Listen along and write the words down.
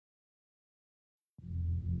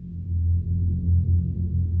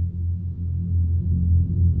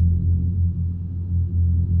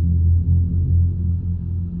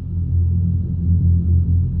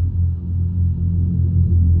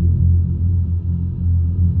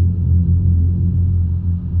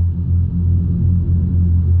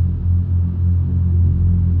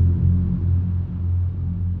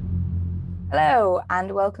Hello,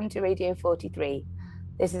 and welcome to Radio 43.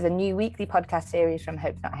 This is a new weekly podcast series from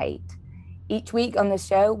Hope Not Hate. Each week on this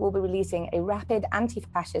show, we'll be releasing a rapid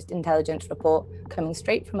anti-fascist intelligence report coming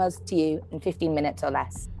straight from us to you in 15 minutes or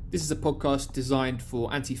less. This is a podcast designed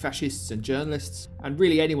for anti-fascists and journalists, and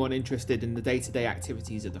really anyone interested in the day-to-day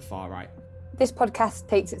activities of the far right. This podcast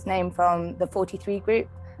takes its name from the 43 Group,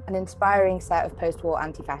 an inspiring set of post-war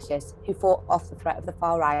anti-fascists who fought off the threat of the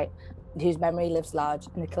far right and whose memory lives large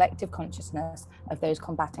in the collective consciousness of those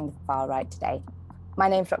combating the far right today. My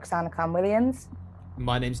name's Roxana Khan-Williams.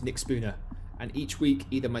 My name's Nick Spooner, and each week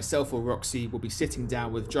either myself or Roxy will be sitting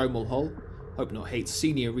down with Joe Mulhall, Hope Not Hate's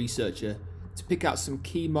senior researcher, to pick out some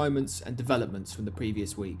key moments and developments from the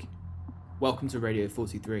previous week. Welcome to Radio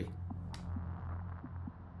 43.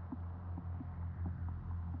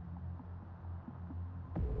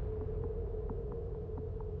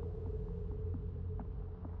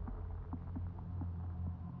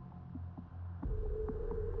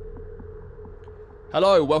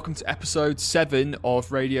 Hello, welcome to episode 7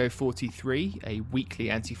 of Radio 43, a weekly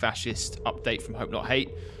anti-fascist update from Hope Not Hate.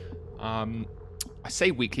 I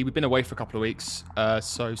say weekly, we've been away for a couple of weeks,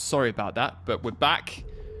 so sorry about that, but we're back,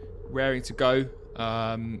 raring to go.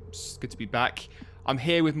 It's good to be back. I'm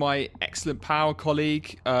here with my excellent pal and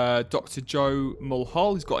colleague, Dr. Joe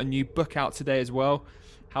Mulhall, who's got a new book out today as well.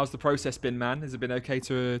 How's the process been, man? Has it been okay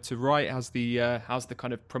to write? How's the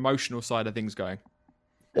kind of promotional side of things going?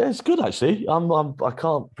 It's good actually. I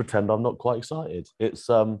can't pretend I'm not quite excited. It's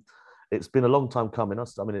been a long time coming.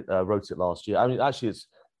 I wrote it last year. I mean, actually, it's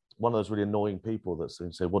one of those really annoying people that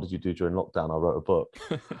say, "What did you do during lockdown?" I wrote a book.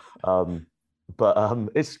 But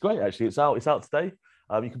it's great actually. It's out today.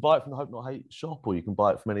 You can buy it from the Hope Not Hate shop, or you can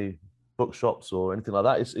buy it from any bookshops or anything like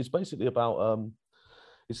that. It's basically about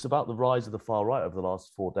it's about the rise of the far right over the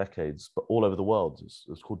last 4 decades, but all over the world.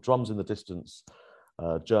 It's called Drums in the Distance.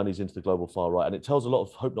 Journeys into the global far right, and it tells a lot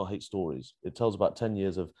of Hope Not Hate stories. It tells about 10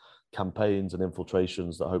 years of campaigns and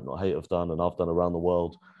infiltrations that Hope Not Hate have done and I've done around the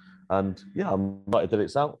world. And yeah, I'm excited that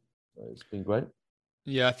it's out. It's been great.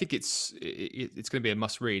 Yeah, I think it's going to be a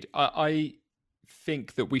must read. I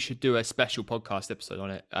think that we should do a special podcast episode on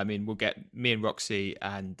it. I mean, we'll get me and Roxy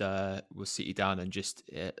and we'll sit you down and just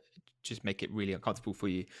make it really uncomfortable for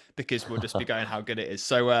you, because we'll just be going how good it is.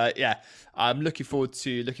 So yeah, I'm looking forward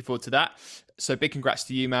to that. So big congrats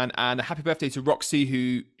to you, man, and a happy birthday to Roxy,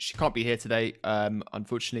 who she can't be here today,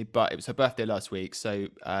 unfortunately, but it was her birthday last week. So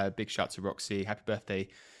big shout to Roxy, happy birthday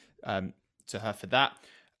to her for that.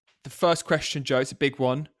 The first question, Joe, it's a big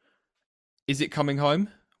one. Is it coming home?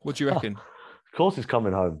 What do you reckon? Of course, it's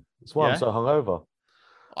coming home. That's why I'm so hungover.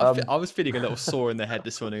 I was feeling a little sore in the head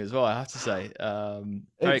this morning as well, I have to say.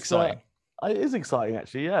 Very exciting. It is exciting,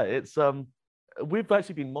 actually. Yeah, it's we've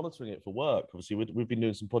actually been monitoring it for work. Obviously, we've been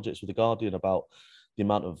doing some projects with The Guardian about the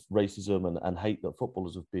amount of racism and hate that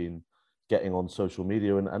footballers have been getting on social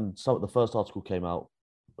media. And so the first article came out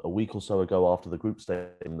a week or so ago after the group stage,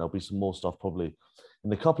 and there'll be some more stuff probably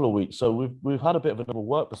in a couple of weeks. So we've had a bit of a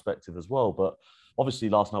work perspective as well. But obviously,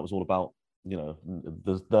 last night was all about, you know,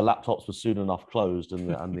 the laptops were soon enough closed and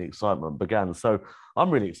the excitement began. So I'm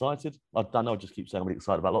really excited. I know I just keep saying I'm really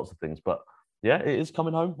excited about lots of things, but yeah, it is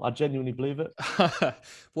coming home. I genuinely believe it.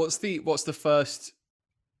 What's the first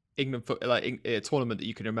England tournament that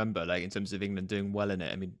you can remember, like in terms of England doing well in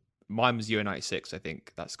it? I mean, mine was Euro 96. I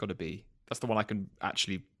think that's the one I can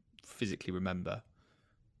actually physically remember.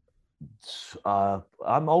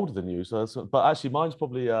 I'm older than you, but actually mine's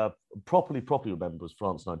probably properly remember was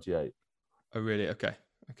France 98. Oh, really? Okay.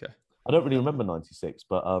 I don't really remember 96,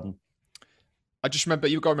 but I just remember,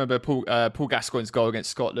 you've got to remember Paul Gascoigne's goal against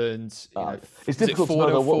Scotland. It's difficult to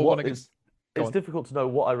know it's difficult to know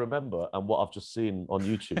what I remember and what I've just seen on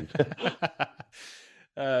YouTube.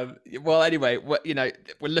 Well, anyway, we're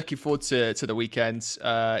looking forward to the weekend.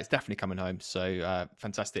 It's definitely coming home, so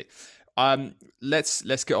fantastic.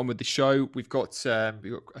 Let's get on with the show. We've got a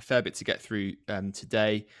fair bit to get through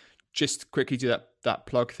today. Just quickly do that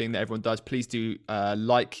plug thing that everyone does. Please do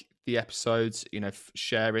like the episodes,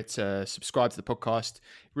 share it, subscribe to the podcast.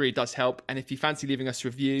 It really does help. And if you fancy leaving us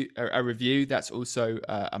a review, that's also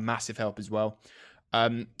a massive help as well.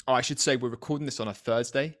 I should say we're recording this on a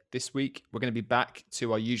Thursday this week. We're going to be back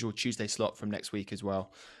to our usual Tuesday slot from next week as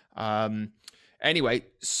well. Anyway,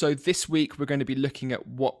 so this week we're going to be looking at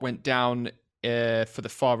what went down for the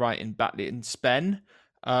far right in Batley and Spen.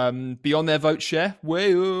 Beyond their vote share.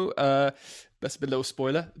 Woo! That's a little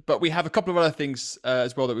spoiler. But we have a couple of other things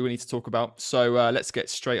as well that we need to talk about. So let's get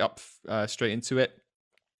straight into it.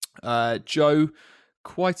 Joe,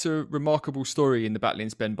 quite a remarkable story in the Batley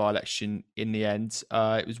and Spen by-election in the end.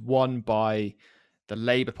 It was won by the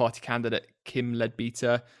Labour Party candidate, Kim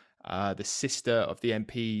Leadbeater. the sister of the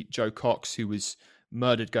MP, Jo Cox, who was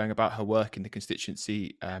murdered going about her work in the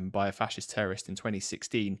constituency by a fascist terrorist in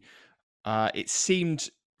 2016. It seemed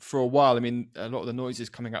for a while, I mean, a lot of the noises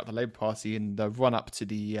coming out of the Labour Party in the run up to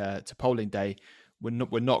the to polling day were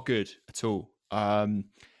not good at all. And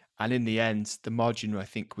in the end, the margin, I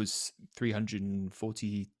think, was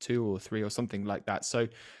 342 or 3 or something like that. So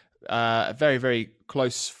a very, very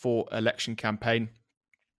close fought election campaign.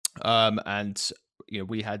 And,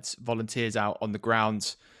 we had volunteers out on the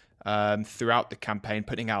ground throughout the campaign,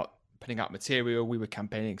 putting out material. We were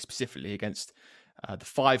campaigning specifically against the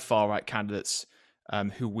 5 far-right candidates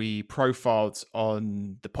who we profiled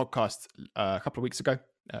on the podcast a couple of weeks ago,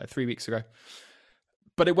 3 weeks ago.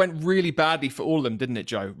 But it went really badly for all of them, didn't it,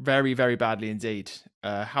 Joe? Very, very badly indeed.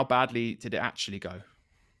 How badly did it actually go?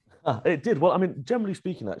 It did. Well, I mean, generally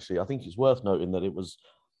speaking, actually, I think it's worth noting that it was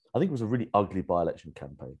a really ugly by-election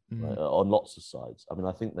campaign right, on lots of sides. I mean,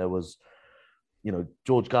 I think there was,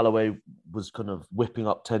 George Galloway was kind of whipping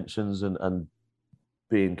up tensions and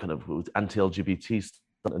being kind of anti-LGBT stuff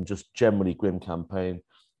and just generally grim campaign.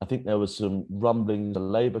 I think there was some rumblings in the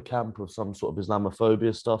Labour camp of some sort of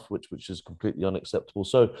Islamophobia stuff, which is completely unacceptable.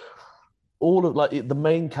 So all of the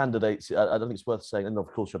main candidates, I don't think it's worth saying, and of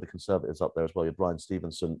course you have the Conservatives up there as well. You have Brian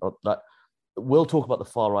Stevenson. We'll talk about the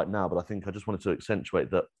far right now, but I think I just wanted to accentuate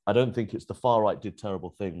that I don't think it's the far right did terrible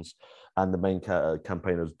things and the main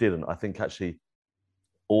campaigners didn't. I think actually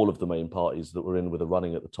all of the main parties that were in with a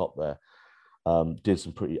running at the top there did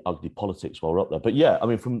some pretty ugly politics while we're up there. But yeah, I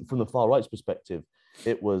mean, from the far right's perspective,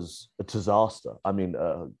 it was a disaster. I mean,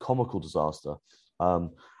 a comical disaster.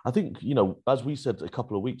 I think, as we said a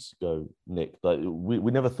couple of weeks ago, Nick, that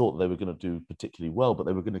we never thought they were going to do particularly well, but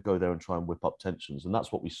they were going to go there and try and whip up tensions. And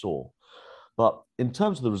that's what we saw. But in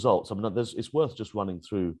terms of the results, I mean, it's worth just running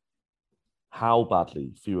through how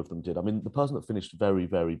badly few of them did. I mean, the person that finished very,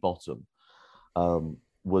 very bottom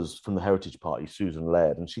was from the Heritage Party, Susan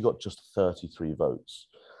Laird, and she got just 33 votes.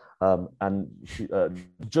 And she,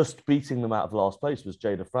 just beating them out of last place was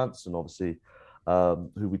Jada Franson, obviously,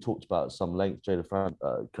 who we talked about at some length. Jada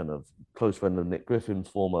Franson, kind of close friend of Nick Griffin,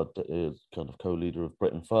 former kind of co-leader of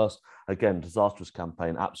Britain First. Again, disastrous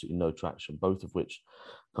campaign, absolutely no traction, both of which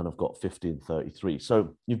kind of got 50 and 33.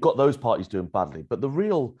 So you've got those parties doing badly. But the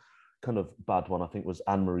real kind of bad one, I think, was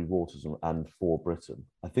Anne-Marie Waters and For Britain.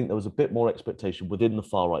 I think there was a bit more expectation within the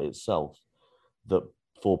far right itself that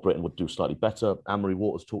For Britain would do slightly better. Anne-Marie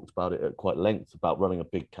Waters talked about it at quite length, about running a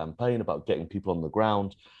big campaign, about getting people on the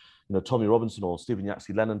ground. Tommy Robinson or Stephen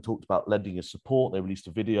Yaxley-Lennon talked about lending his support. They released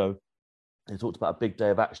a video. They talked about a big day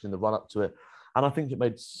of action in the run-up to it. And I think it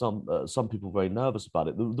made some people very nervous about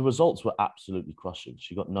it. The results were absolutely crushing.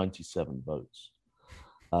 She got 97 votes,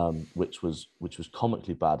 which was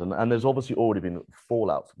comically bad. And there's obviously already been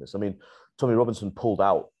fallout from this. I mean, Tommy Robinson pulled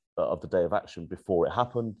out of the day of action before it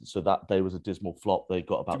happened. So that day was a dismal flop. They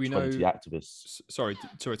got about 20 activists. Sorry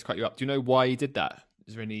to cut you up. Do you know why he did that?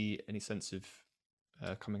 Is there any sense of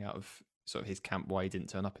coming out of sort of his camp why he didn't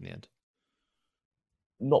turn up in the end?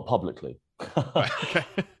 Not publicly. Okay.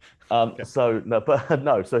 Okay. So no, but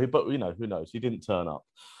no. So but who knows? He didn't turn up.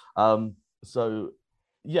 So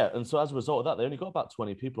yeah, and so as a result of that, they only got about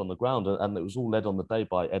 20 people on the ground, and it was all led on the day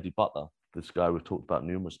by Eddie Butler, this guy we've talked about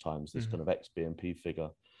numerous times, this kind of ex-BNP figure,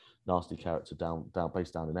 nasty character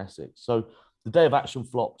based down in Essex. So the day of action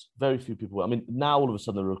flopped. Very few people. I mean, now all of a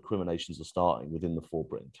sudden the recriminations are starting within the For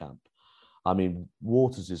Britain camp. I mean,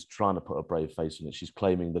 Waters is trying to put a brave face on it. She's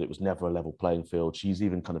claiming that it was never a level playing field. She's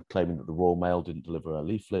even kind of claiming that the Royal Mail didn't deliver her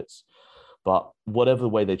leaflets. But whatever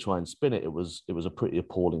way they try and spin it, it was a pretty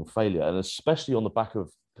appalling failure. And especially on the back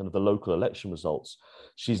of kind of the local election results,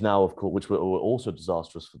 she's now, of course, which were also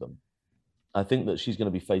disastrous for them. I think that she's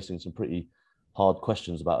going to be facing some pretty hard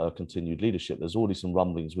questions about her continued leadership. There's already some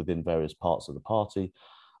rumblings within various parts of the party.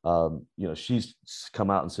 She's come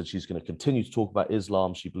out and said she's going to continue to talk about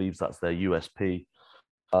Islam. She believes that's their USP.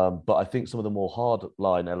 But I think some of the more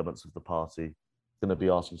hardline elements of the party are going to be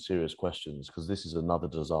asking serious questions, because this is another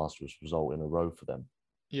disastrous result in a row for them.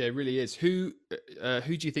 Yeah, it really is. Who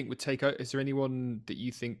do you think would take over? Is there anyone that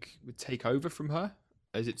you think would take over from her?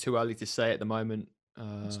 Is it too early to say at the moment?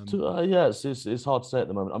 It's hard to say at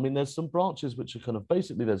the moment. I mean, there's some branches which are kind of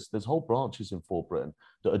basically there's whole branches in For Britain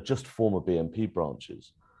that are just former BNP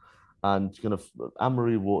branches. And kind of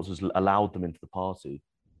Anne-Marie Waters has allowed them into the party,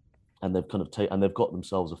 and they've kind of and they've got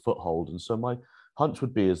themselves a foothold. And so my hunch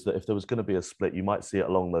would be is that if there was going to be a split, you might see it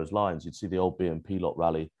along those lines. You'd see the old BNP lot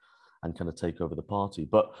rally and kind of take over the party.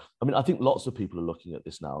 But I mean, I think lots of people are looking at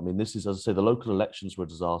this now. I mean, this is, as I say, the local elections were a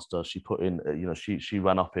disaster. She put in, she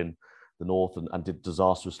ran up in the North and did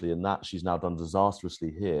disastrously in that. She's now done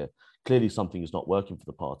disastrously here. Clearly something is not working for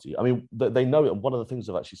the party. I mean, they know it. And one of the things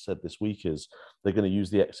they've actually said this week is they're going to use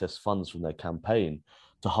the excess funds from their campaign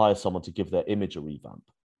to hire someone to give their image a revamp.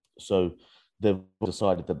 So they've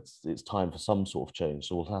decided that it's time for some sort of change.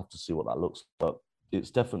 So we'll have to see what that looks like. But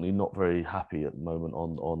it's definitely not very happy at the moment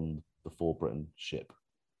on the For Britain ship.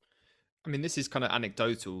 I mean, this is kind of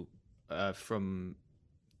anecdotal from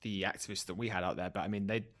the activists that we had out there, but I mean,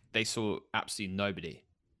 they saw absolutely nobody.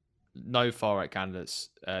 No far right candidates,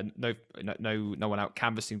 no one out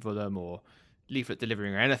canvassing for them or leaflet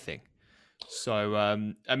delivering or anything. So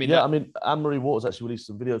I mean, yeah, I mean, Anne-Marie Waters actually released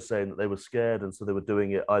some videos saying that they were scared, and so they were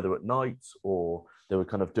doing it either at night or they were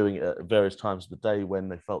kind of doing it at various times of the day when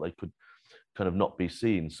they felt they could kind of not be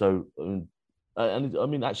seen. So, and I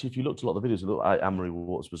mean, actually, if you looked at a lot of the videos, it looked like Anne-Marie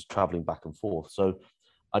Waters was traveling back and forth. So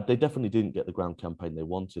they definitely didn't get the ground campaign they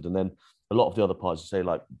wanted. And then a lot of the other parties, say,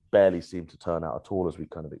 like, barely seemed to turn out at all as we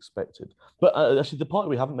kind of expected. But actually, the party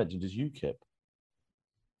we haven't mentioned is UKIP.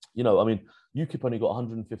 You know, I mean, UKIP only got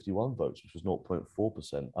 151 votes, which was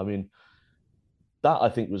 0.4%. I mean, that I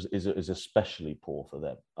think is especially poor for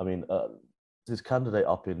them. I mean, this candidate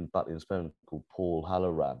up in Batley-in-Spelman called Paul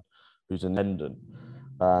Halloran, who's in London,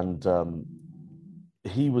 and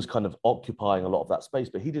he was kind of occupying a lot of that space,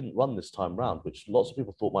 but he didn't run this time round, which lots of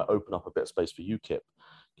people thought might open up a bit of space for UKIP.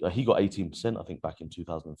 He got 18%, I think, back in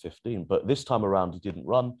 2015, but this time around he didn't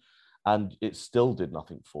run, and it still did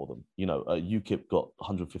nothing for them. You know, UKIP got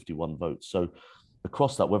 151 votes. So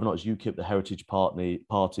across that, whether or not it's UKIP, the Heritage Party,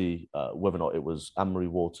 whether or not it was Anne-Marie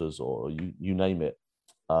Waters or you name it,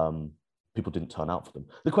 people didn't turn out for them.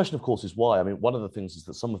 The question, of course, is why. I mean, one of the things is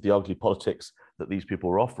that some of the ugly politics that these people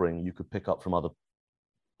were offering, you could pick up from other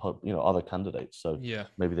candidates. So yeah,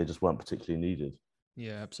 maybe they just weren't particularly needed.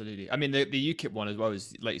 Yeah, absolutely. I mean, the UKIP one as well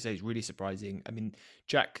is, like you say, is really surprising. I mean,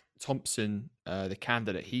 Jack Thompson, the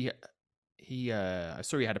candidate, I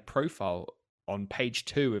saw he had a profile on page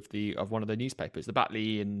 2 of one of the newspapers, the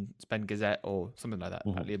Batley and Spen Gazette or something like that,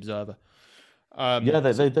 Batley Observer. Yeah,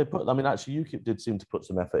 they put. I mean, actually, UKIP did seem to put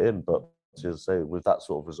some effort in, but to say with that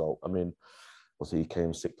sort of result, I mean, he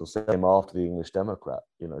came 6th or 7th after the English Democrat,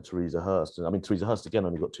 you know, Theresa Hurst. And I mean, Theresa Hurst again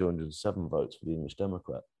only got 207 votes for the English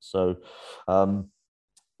Democrat. So,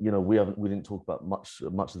 you know, we didn't talk about much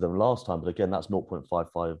of them last time, but again, that's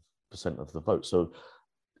 0.55% of the vote. So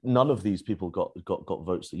none of these people got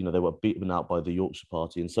votes that, you know, they were beaten out by the Yorkshire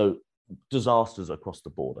Party. And so disasters across the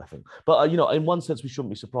board, I think. But, you know, in one sense, we shouldn't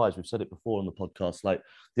be surprised. We've said it before on the podcast, like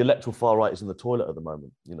the electoral far right is in the toilet at the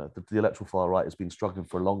moment. You know, the electoral far right has been struggling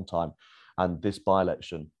for a long time. And this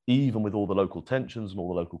by-election, even with all the local tensions and all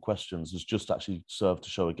the local questions, has just actually served to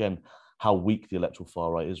show again how weak the electoral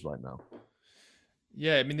far right is right now.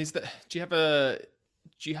 Yeah, I mean, do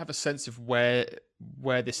you have a sense of where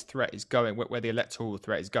this threat is going, where the electoral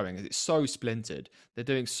threat is going? It's so splintered. They're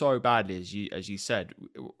doing so badly, as you said.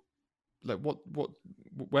 Like,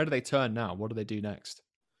 where do they turn now? What do they do next?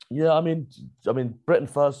 Yeah, I mean, Britain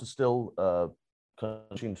First is still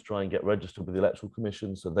to try and get registered with the Electoral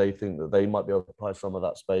Commission, so they think that they might be able to apply some of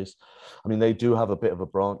that space. I mean, they do have a bit of a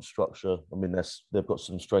branch structure. I mean, they've got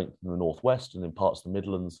some strength in the Northwest and in parts of the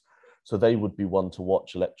Midlands, so they would be one to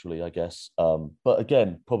watch electorally, I guess. But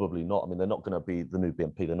again, probably not. I mean, they're not going to be the new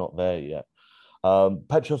BNP. They're not there yet.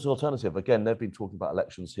 Patriotic Alternative, again, they've been talking about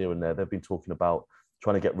elections here and there. They've been talking about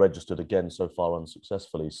trying to get registered again, so far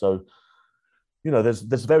unsuccessfully. So, you know, there's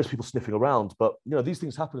various people sniffing around, but, you know, these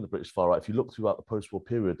things happen in the British far right. If you look throughout the post-war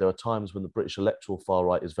period, there are times when the British electoral far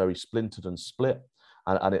right is very splintered and split,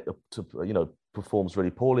 and it, you know, performs really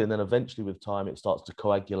poorly. And then eventually with time, it starts to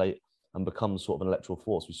coagulate and becomes sort of an electoral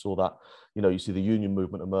force. We saw that, you know, you see the union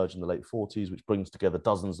movement emerge in the late 40s, which brings together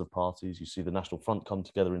dozens of parties. You see the National Front come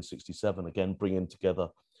together in 67, again, bringing together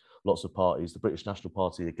lots of parties. The British National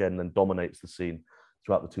Party, again, then dominates the scene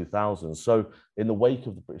throughout the 2000s. So in the wake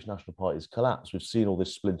of the British National Party's collapse, we've seen all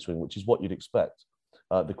this splintering, which is what you'd expect.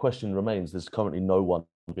 The question remains, there's currently no one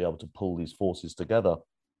to be able to pull these forces together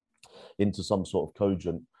into some sort of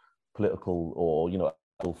cogent political or, you know,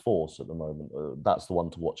 force at the moment. That's the one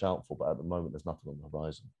to watch out for, but at the moment, there's nothing on the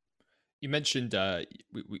horizon. You mentioned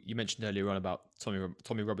you mentioned earlier on about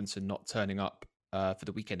Tommy Robinson not turning up for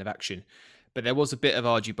the weekend of action, but there was a bit of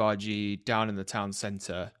argy-bargy down in the town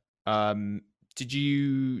centre. Could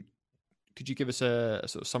you give us a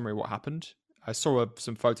sort of summary of what happened? I saw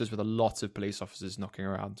some photos with a lot of police officers knocking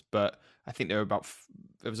around, but I think there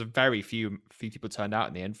was a very few people turned out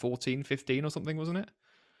in the end, 14, 15 or something, wasn't it?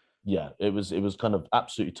 Yeah, it was kind of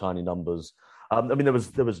absolutely tiny numbers. I mean, there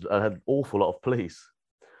was an awful lot of police.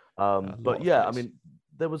 But yeah, I mean,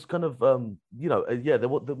 there was kind of there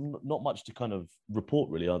was not much to kind of report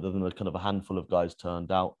really, other than a kind of a handful of guys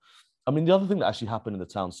turned out. I mean, the other thing that actually happened in the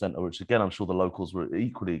town centre, which again I'm sure the locals were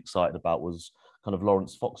equally excited about, was kind of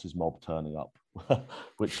Lawrence Fox's mob turning up,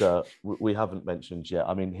 which we haven't mentioned yet.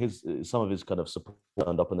 I mean, some of his kind of support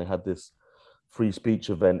turned up, and they had this free speech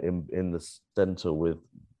event in the centre with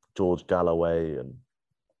George Galloway, and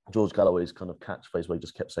George Galloway's kind of catchphrase where he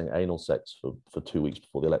just kept saying anal sex for 2 weeks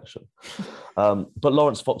before the election. But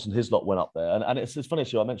Lawrence Fox and his lot went up there. And it's funny,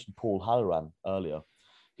 actually, I mentioned Paul Halloran earlier.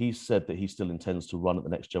 He said that he still intends to run at the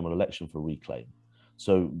next general election for Reclaim.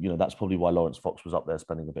 So, that's probably why Lawrence Fox was up there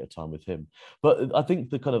spending a bit of time with him. But I think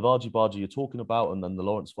the kind of argy-bargy you're talking about, and then the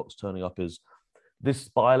Lawrence Fox turning up, is this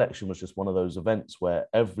by-election was just one of those events where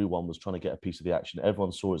everyone was trying to get a piece of the action.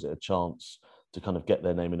 Everyone saw it as a chance to kind of get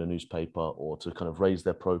their name in a newspaper or to kind of raise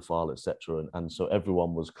their profile, etc. And so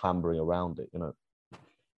everyone was clambering around it,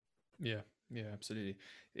 Yeah, absolutely.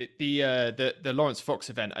 The Lawrence Fox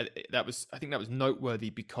event, I think that was noteworthy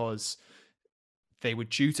because they were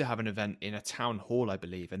due to have an event in a town hall, I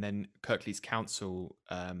believe, and then Kirklees Council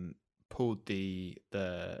pulled basically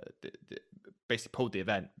pulled the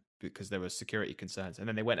event because there were security concerns, and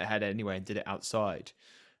then they went ahead anyway and did it outside.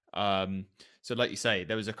 So, like you say,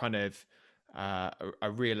 there was a kind of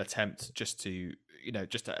a real attempt just to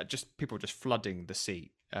just people just flooding the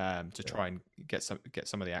seat to try and get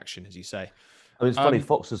some of the action, as you say. I mean, it's funny.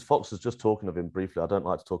 Fox is just talking of him briefly. I don't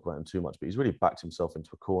like to talk about him too much, but he's really backed himself into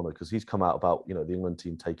a corner because he's come out about the England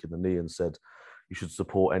team taking the knee and said you should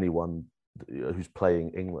support anyone who's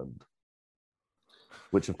playing England.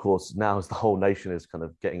 Which, of course, now as the whole nation is kind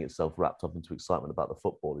of getting itself wrapped up into excitement about the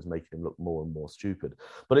football, is making him look more and more stupid.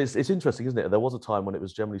 But it's interesting, isn't it? There was a time when it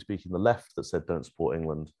was, generally speaking, the left that said don't support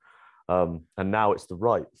England. And now it's the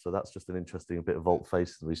right. So that's just an interesting bit of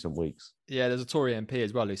volte-face in recent weeks. Yeah, there's a Tory MP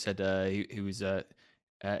as well who said he was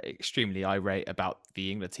extremely irate about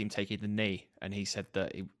the England team taking the knee. And he said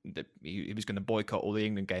that he was going to boycott all the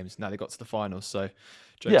England games. Now they got to the finals. So,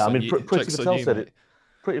 yeah, I mean, Priti Patel said it.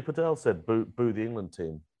 Priti Patel said, boo the England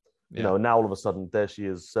team. Yeah. And now all of a sudden, there she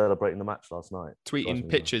is celebrating the match last night. Tweeting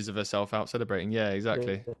pictures of herself out celebrating. Yeah,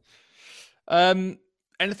 exactly. Yeah.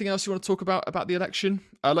 Anything else you want to talk about the election?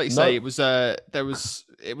 Like you say, it was yeah,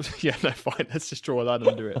 no, fine. Let's just draw a line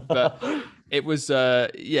under it. But it was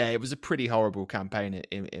it was a pretty horrible campaign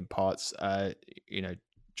in parts.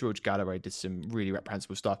 George Galloway did some really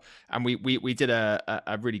reprehensible stuff, and we did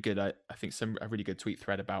a really good, I think, a really good tweet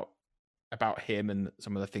thread about him and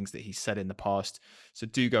some of the things that he said in the past. So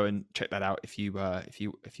do go and check that out if you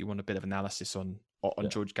want a bit of analysis on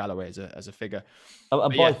George Galloway as a figure.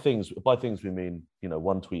 And by things we mean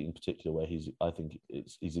one tweet in particular where he's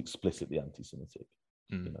explicitly anti-Semitic.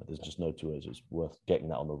 There's just no two ways. It's worth getting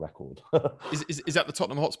that on the record. Is that the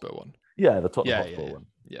Tottenham Hotspur one? Yeah, the Tottenham Hotspur one.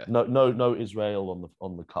 Yeah. No Israel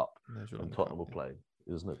on the cup. No, and Tottenham will play,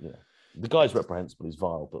 isn't it? Yeah. The guy's reprehensible. He's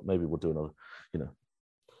vile, but maybe we'll do another.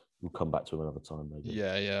 We'll come back to him another time, maybe.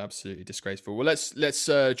 Yeah, absolutely disgraceful. Well, let's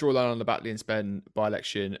draw a line on the Batley and Spen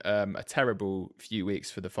by-election. A terrible few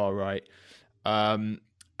weeks for the far right.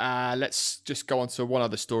 Let's just go on to one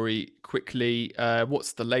other story quickly.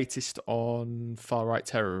 What's the latest on far right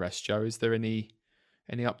terror arrests, Joe? Is there any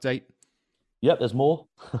update? Yep, there's more.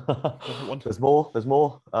 There's more.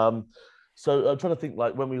 So I'm trying to think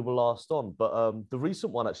like when we were last on, but the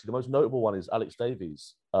recent one, actually, the most notable one is Alex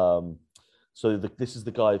Davies. So this is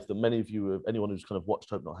the guy that many of you, anyone who's kind of watched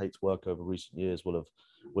Hope Not Hate's work over recent years will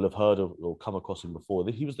have heard of or come across him before.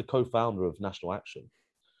 He was the co-founder of National Action,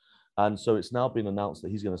 and so it's now been announced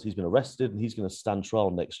that he's been arrested and he's going to stand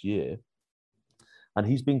trial next year, and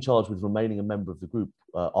he's being charged with remaining a member of the group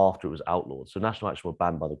after it was outlawed. So National Action were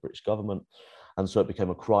banned by the British government, and so it became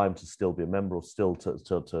a crime to still be a member or still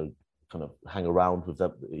to kind of hang around with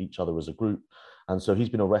each other as a group. And so he's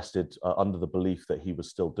been arrested under the belief that he was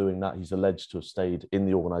still doing that. He's alleged to have stayed in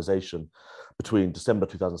the organisation between December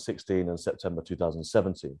 2016 and September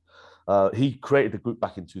 2017. He created the group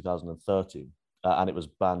back in 2013, and it was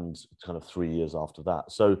banned kind of 3 years after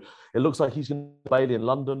that. So it looks like he's going to Bailey in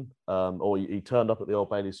London, or he turned up at the Old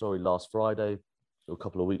Bailey, last Friday, a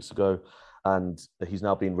couple of weeks ago, and he's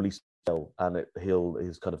now been released. And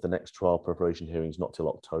his kind of the next trial preparation hearing is not till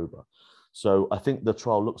October. So I think the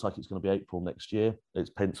trial looks like it's going to be April next year. It's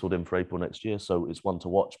penciled in for April next year, so it's one to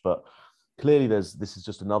watch. But clearly, this is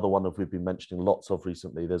just another one we've been mentioning lots of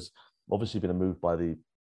recently. There's obviously been a move by the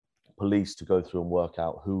police to go through and work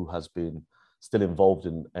out who has been still involved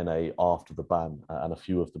in NA after the ban, and a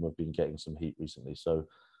few of them have been getting some heat recently. So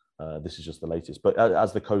this is just the latest. But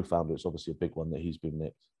as the co-founder, it's obviously a big one that he's been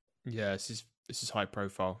nicked. Yeah, this is high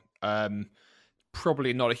profile.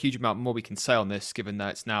 probably not a huge amount more we can say on this, given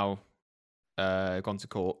that it's now gone to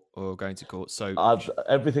court or going to court. So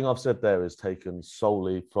everything I've said there is taken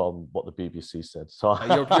solely from what the BBC said. So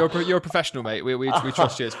you're a professional, mate. We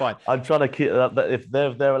trust you. It's fine. I'm trying to keep that. If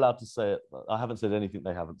they're allowed to say it, I haven't said anything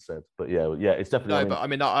they haven't said. But yeah, it's definitely.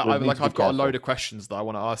 No, I've got a load of questions that I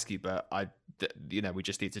want to ask you, but we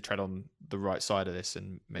just need to tread on the right side of this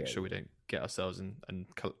and make sure we don't get ourselves in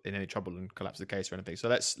any trouble and collapse the case or anything. So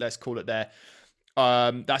let's call it there.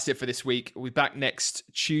 That's it for this week. We'll be back next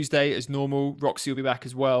Tuesday as normal. Roxy will be back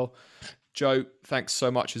as well. Joe, thanks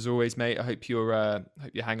so much as always, mate. I hope your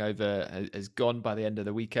hangover has gone by the end of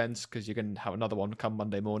the weekend, because you're going to have another one come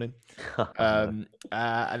Monday morning. And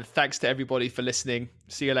thanks to everybody for listening.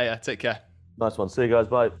 See you later. Take care. Nice one. See you guys.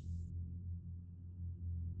 Bye.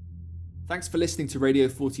 Thanks for listening to Radio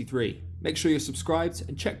 43. Make sure you're subscribed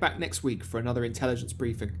and check back next week for another intelligence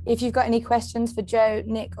briefing. If you've got any questions for Joe,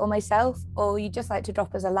 Nick or myself, or you'd just like to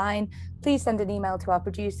drop us a line, please send an email to our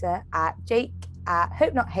producer at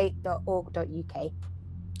jake@hopenothate.org.uk.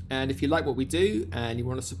 And if you like what we do and you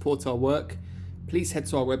want to support our work, please head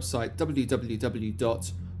to our website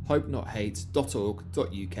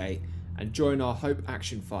www.hopenothate.org.uk and join our Hope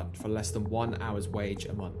Action Fund for less than 1 hour's wage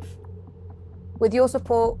a month. With your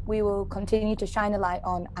support, we will continue to shine a light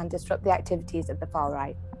on and disrupt the activities of the far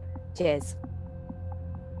right. Cheers.